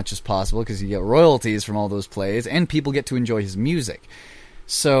played as much as possible because you get royalties from all those plays, and people get to enjoy his music.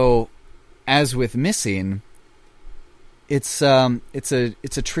 So, as with Missing, it's a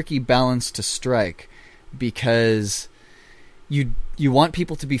tricky balance to strike, because you want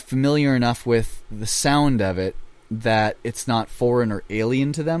people to be familiar enough with the sound of it that it's not foreign or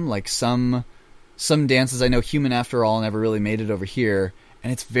alien to them. Like some dances, I know Human After All never really made it over here,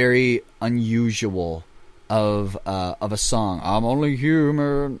 and it's very unusual of a song. I'm only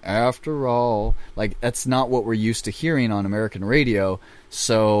human after all. Like, that's not what we're used to hearing on American radio,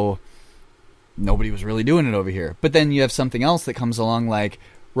 so nobody was really doing it over here. But then you have something else that comes along like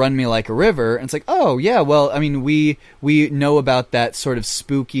Run Me Like a River, and it's like, oh yeah, well, I mean, we know about that sort of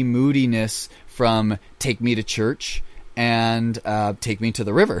spooky moodiness from Take Me to Church and Take Me to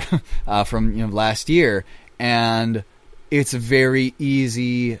the River from last year. And it's a very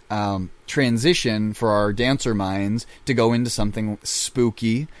easy transition for our dancer minds to go into something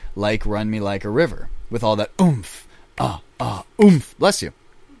spooky like Run Me Like a River, with all that oomph, oomph. Bless you.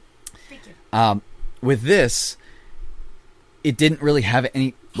 Thank you. With this, it didn't really have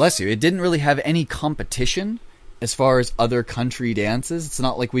any... Bless you. It didn't really have any competition as far as other country dances. It's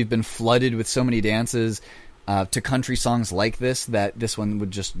not like we've been flooded with so many dances to country songs like this that this one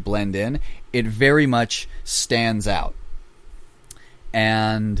would just blend in. It very much stands out.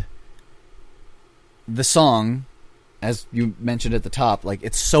 And the song, as you mentioned at the top, like,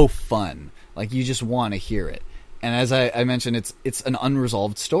 it's so fun. Like, you just want to hear it. And as I mentioned, it's an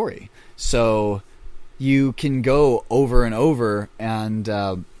unresolved story. So you can go over and over and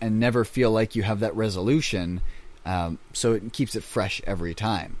never feel like you have that resolution. So it keeps it fresh every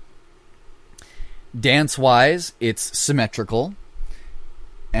time. Dance-wise, it's symmetrical.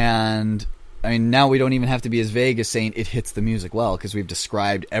 And, I mean, now we don't even have to be as vague as saying it hits the music well, because we've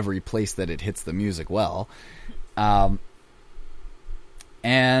described every place that it hits the music well. And,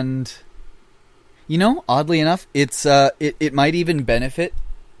 oddly enough, it might even benefit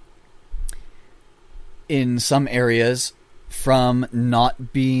in some areas from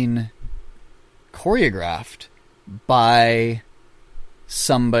not being choreographed by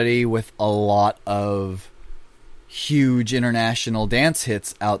somebody with a lot of huge international dance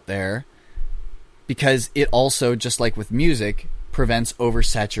hits out there, because it also, just like with music, prevents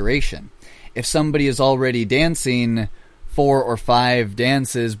oversaturation. If somebody is already dancing 4 or 5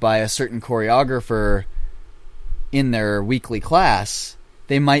 dances by a certain choreographer in their weekly class,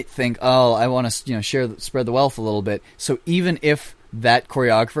 they might think, oh, I want to spread the wealth a little bit. So even if that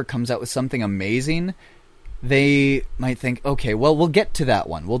choreographer comes out with something amazing, they might think, okay, well, we'll get to that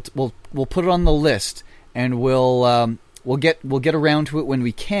one. We'll put it on the list, and we'll get around to it when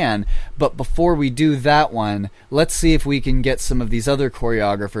we can. But before we do that one, let's see if we can get some of these other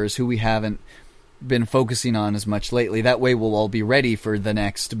choreographers who we haven't been focusing on as much lately. That way we'll all be ready for the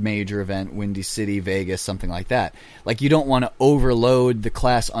next major event, Windy City, Vegas, something like that. Like, you don't want to overload the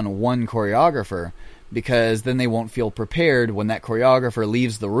class on one choreographer, because then they won't feel prepared when that choreographer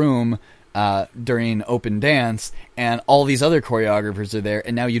leaves the room during open dance, and all these other choreographers are there,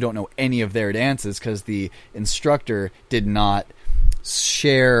 and now you don't know any of their dances because the instructor did not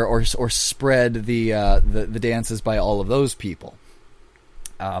share or spread the dances by all of those people.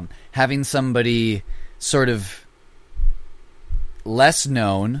 Having somebody sort of less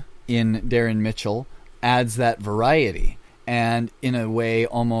known in Darren Mitchell adds that variety, and in a way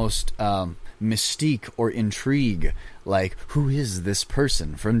almost mystique or intrigue, like, who is this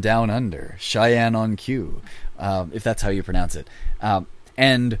person from down under, Cheyenne on Cue, if that's how you pronounce it,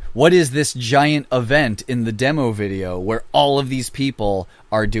 and what is this giant event in the demo video where all of these people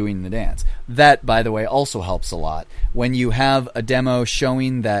are doing the dance. That, by the way, also helps a lot. When you have a demo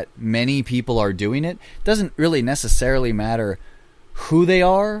showing that many people are doing it, doesn't really necessarily matter who they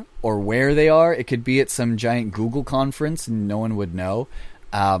are or where they are. It could be at some giant Google conference and no one would know.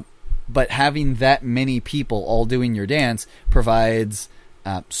 But having that many people all doing your dance provides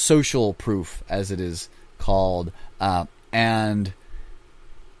social proof, as it is called, and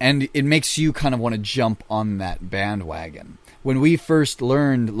it makes you kind of want to jump on that bandwagon. When we first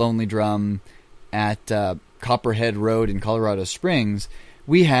learned Lonely Drum at Copperhead Road in Colorado Springs,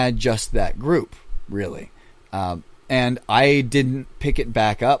 we had just that group, really. And I didn't pick it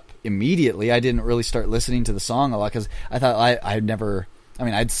back up immediately. I didn't really start listening to the song a lot because I thought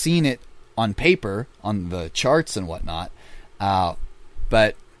I'd seen it on paper, on the charts and whatnot,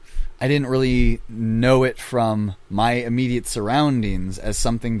 but I didn't really know it from my immediate surroundings as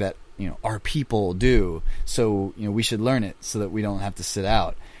something that, our people do. So, we should learn it so that we don't have to sit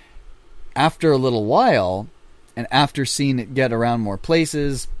out. After a little while, and after seeing it get around more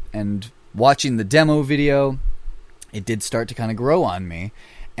places and watching the demo video, it did start to kind of grow on me.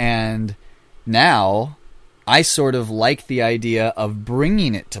 And now I sort of like the idea of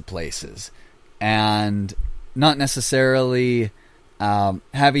bringing it to places and not necessarily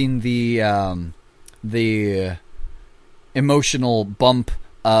having the emotional bump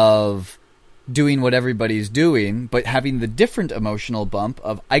of doing what everybody's doing, but having the different emotional bump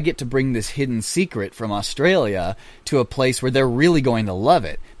of, I get to bring this hidden secret from Australia to a place where they're really going to love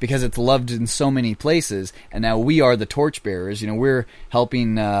it because it's loved in so many places, and now we are the torchbearers. We're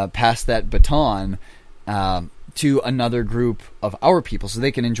helping pass that baton to another group of our people so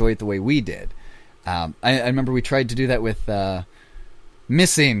they can enjoy it the way we did. I remember we tried to do that with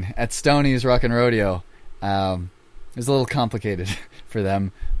Missing at Stoney's Rock and Rodeo. It was a little complicated for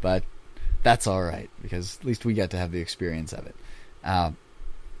them, but that's all right, because at least we got to have the experience of it.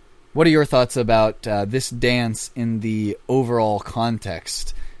 What are your thoughts about this dance in the overall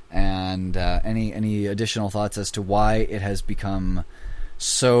context, and any additional thoughts as to why it has become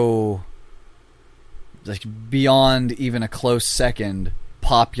so, like, beyond even a close second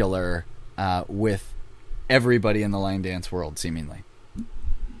popular with everybody in the line dance world, seemingly?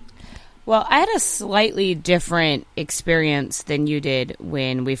 Well, I had a slightly different experience than you did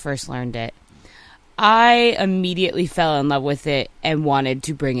when we first learned it. I immediately fell in love with it and wanted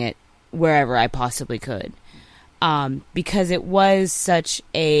to bring it wherever I possibly could, because it was such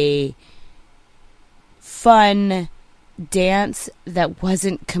a fun dance that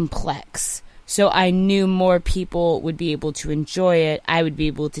wasn't complex. So I knew more people would be able to enjoy it. I would be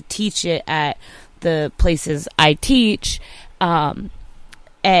able to teach it at the places I teach,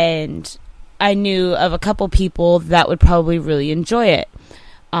 and I knew of a couple people that would probably really enjoy it.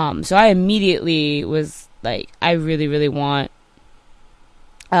 So I immediately was like, I really, really want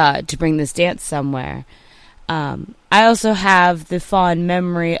to bring this dance somewhere. I also have the fond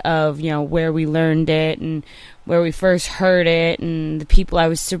memory of, where we learned it and where we first heard it and the people I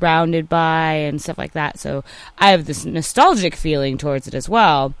was surrounded by and stuff like that. So I have this nostalgic feeling towards it as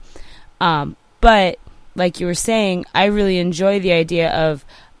well. But like you were saying, I really enjoy the idea of,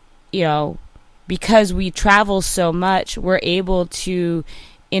 because we travel so much, we're able to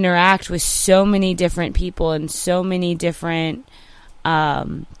interact with so many different people and so many different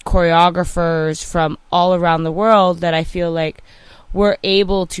choreographers from all around the world, that I feel like we're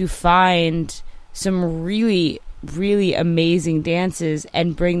able to find some really, really amazing dances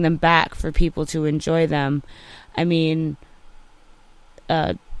and bring them back for people to enjoy them. I mean,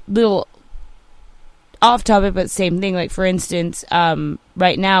 little off topic, but same thing. Like, for instance,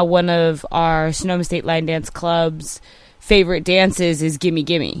 right now, one of our Sonoma State Line Dance Club's favorite dances is Gimme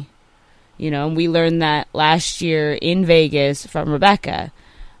Gimme. And we learned that last year in Vegas from Rebecca.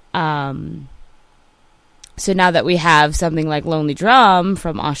 So now that we have something like Lonely Drum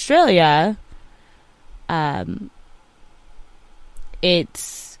from Australia,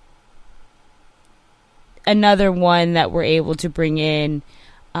 it's another one that we're able to bring in.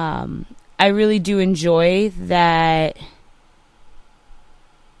 I really do enjoy that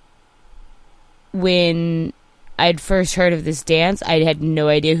when I'd first heard of this dance, I had no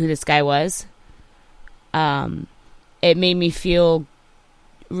idea who this guy was. It made me feel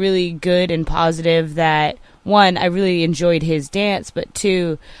really good and positive that, one, I really enjoyed his dance, but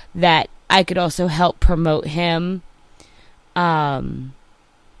two, that I could also help promote him,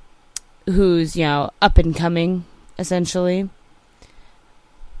 who's, up and coming, essentially.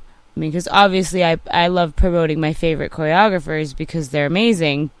 I mean, because obviously I love promoting my favorite choreographers because they're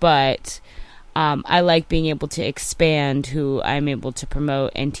amazing, but I like being able to expand who I'm able to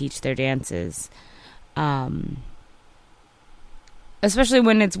promote and teach their dances. Especially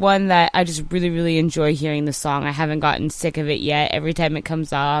when it's one that I just really, really enjoy hearing the song. I haven't gotten sick of it yet. Every time it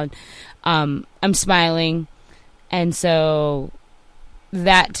comes on, I'm smiling. And so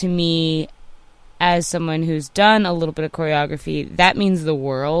that, to me, as someone who's done a little bit of choreography, that means the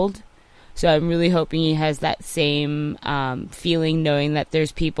world. So I'm really hoping he has that same feeling, knowing that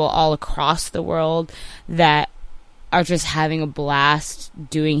there's people all across the world that are just having a blast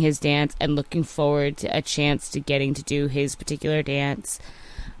doing his dance and looking forward to a chance to getting to do his particular dance.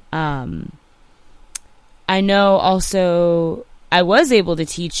 I know also I was able to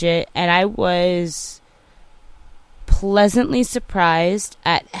teach it, and I was pleasantly surprised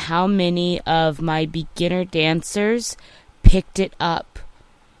at how many of my beginner dancers picked it up.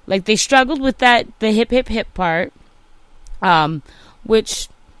 Like, they struggled with the hip, hip, hip part, which,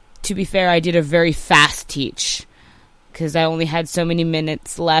 to be fair, I did a very fast teach, because I only had so many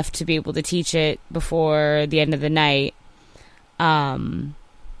minutes left to be able to teach it before the end of the night. But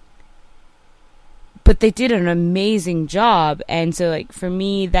they did an amazing job, and so, like, for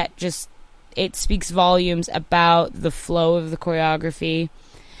me, that just, it speaks volumes about the flow of the choreography,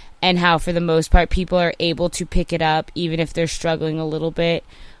 and how, for the most part, people are able to pick it up, even if they're struggling a little bit.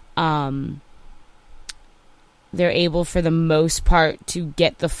 They're able, for the most part, to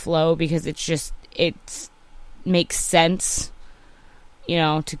get the flow, because it makes sense,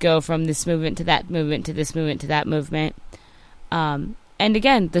 to go from this movement to that movement to this movement to that movement. And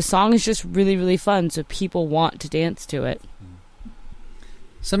again, the song is just really, really fun, so people want to dance to it.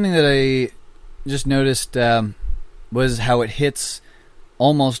 Something that I just noticed was how it hits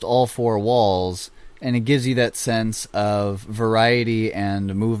almost all four walls, and it gives you that sense of variety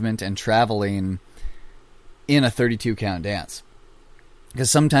and movement and traveling in a 32 count dance. Because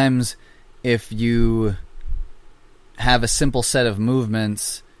sometimes if you have a simple set of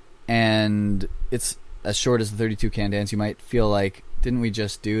movements, and it's as short as the 32 can dance, you might feel like, didn't we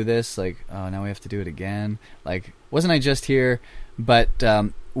just do this? Like, oh, now we have to do it again. Like, wasn't I just here? But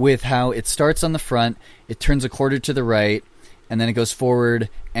with how it starts on the front, it turns a quarter to the right, and then it goes forward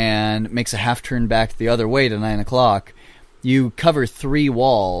and makes a half turn back the other way to 9 o'clock. You cover 3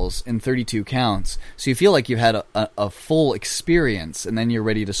 walls in 32 counts, so you feel like you've had a full experience, and then you're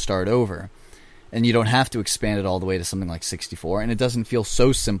ready to start over. And you don't have to expand it all the way to something like 64, and it doesn't feel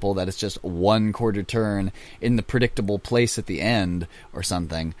so simple that it's just 1 quarter turn in the predictable place at the end or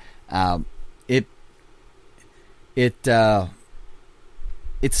something. It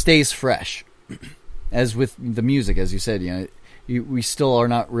stays fresh, as with the music, as you said. We still are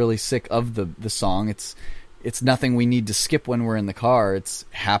not really sick of the song. It's nothing we need to skip when we're in the car. It's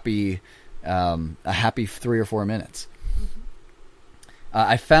a happy 3 or 4 minutes.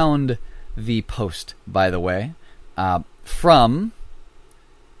 I found the post, by the way, from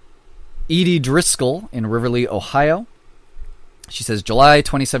Edie Driscoll in Riverly, Ohio. She says, July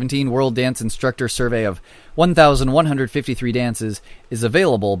 2017 World Dance Instructor Survey of 1,153 dances is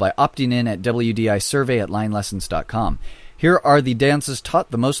available by opting in at WDIsurvey@linelessons.com. Here are the dances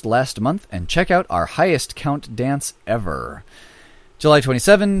taught the most last month, and check out our highest count dance ever. July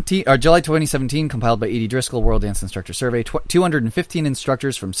 2017, compiled by Edie Driscoll, World Dance Instructor Survey, 215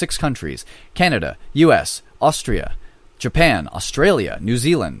 instructors from 6 countries, Canada, US, Austria, Japan, Australia, New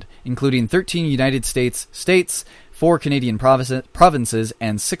Zealand, including 13 United States, 4 Canadian provinces,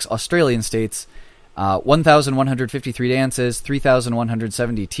 and 6 Australian states, 1,153 dances,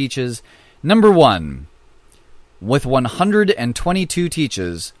 3,170 teaches. Number 1, with 122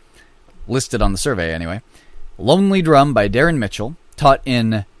 teaches, listed on the survey anyway, Lonely Drum by Darren Mitchell, taught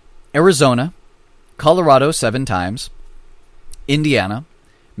in Arizona, Colorado 7 times, Indiana,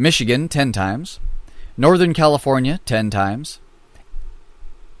 Michigan 10 times, Northern California 10 times,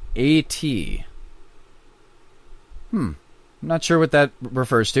 AT. I'm not sure what that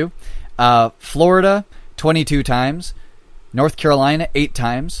refers to. Florida 22 times, North Carolina 8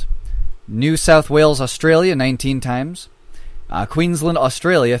 times, New South Wales, Australia 19 times, Queensland,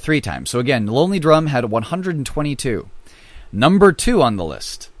 Australia 3 times. So again, Lonely Drum had 122. Number 2 on the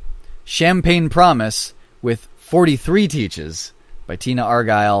list, Champagne Promise with 43 teaches by Tina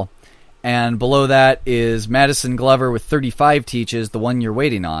Argyle. And below that is Madison Glover with 35 teaches, the one you're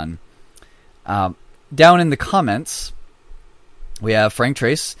waiting on. Down in the comments, we have Frank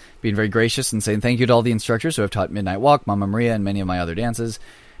Trace being very gracious and saying thank you to all the instructors who have taught Midnight Walk, Mama Maria, and many of my other dances.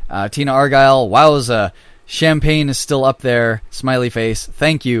 Tina Argyle, wowza, Champagne is still up there, smiley face,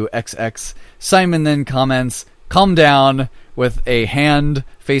 thank you, XX. Simon then comments, calm down, with a hand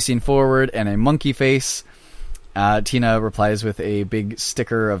facing forward and a monkey face. Tina replies with a big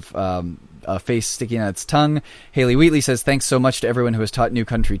sticker of a face sticking out its tongue. Haley Wheatley says, thanks so much to everyone who has taught New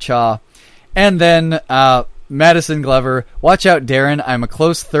Country Cha. And then Madison Glover, watch out, Darren, I'm a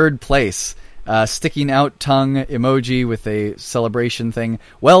close 3rd place. Sticking out tongue emoji with a celebration thing.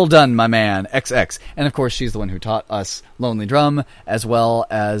 Well done, my man, XX. And of course, she's the one who taught us Lonely Drum, as well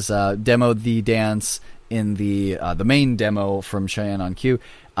as demoed the dance in the main demo from Cheyenne on Cue.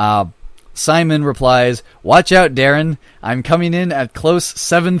 Simon replies, watch out, Darren, I'm coming in at close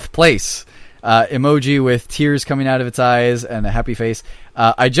 7th place. Emoji with tears coming out of its eyes and a happy face.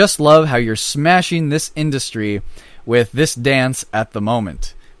 I just love how you're smashing this industry with this dance at the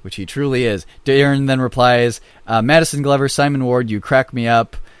moment, which he truly is. Darren then replies, Madison Glover, Simon Ward, you crack me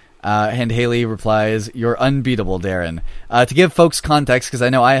up. And Haley replies, you're unbeatable, Darren. To give folks context, because I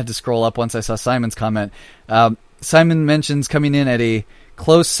know I had to scroll up once I saw Simon's comment, Simon mentions coming in at a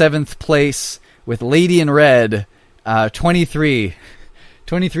close 7th place with Lady in Red, 23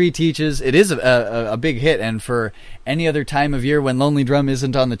 teaches. It is a big hit, and for any other time of year when Lonely Drum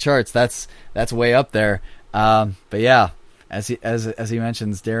isn't on the charts, that's way up there. But yeah, as he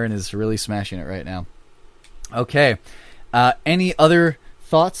mentions, Darren is really smashing it right now. Okay, any other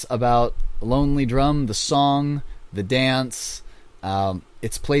thoughts about Lonely Drum, the song, the dance,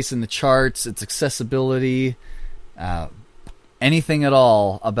 its place in the charts, its accessibility, anything at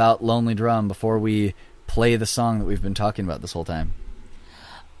all about Lonely Drum before we play the song that we've been talking about this whole time?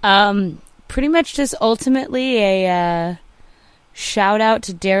 Pretty much just ultimately a shout out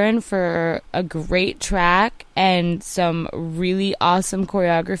to Darren for a great track and some really awesome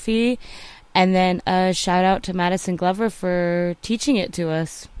choreography. And then a shout out to Madison Glover for teaching it to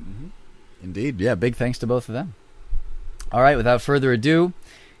us. Mm-hmm. Indeed. Yeah, big thanks to both of them. All right, without further ado,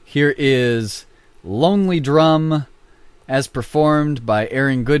 here is Lonely Drum as performed by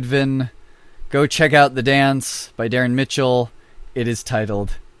Aaron Goodvin. Go check out the dance by Darren Mitchell. It is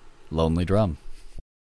titled Lonely Drum.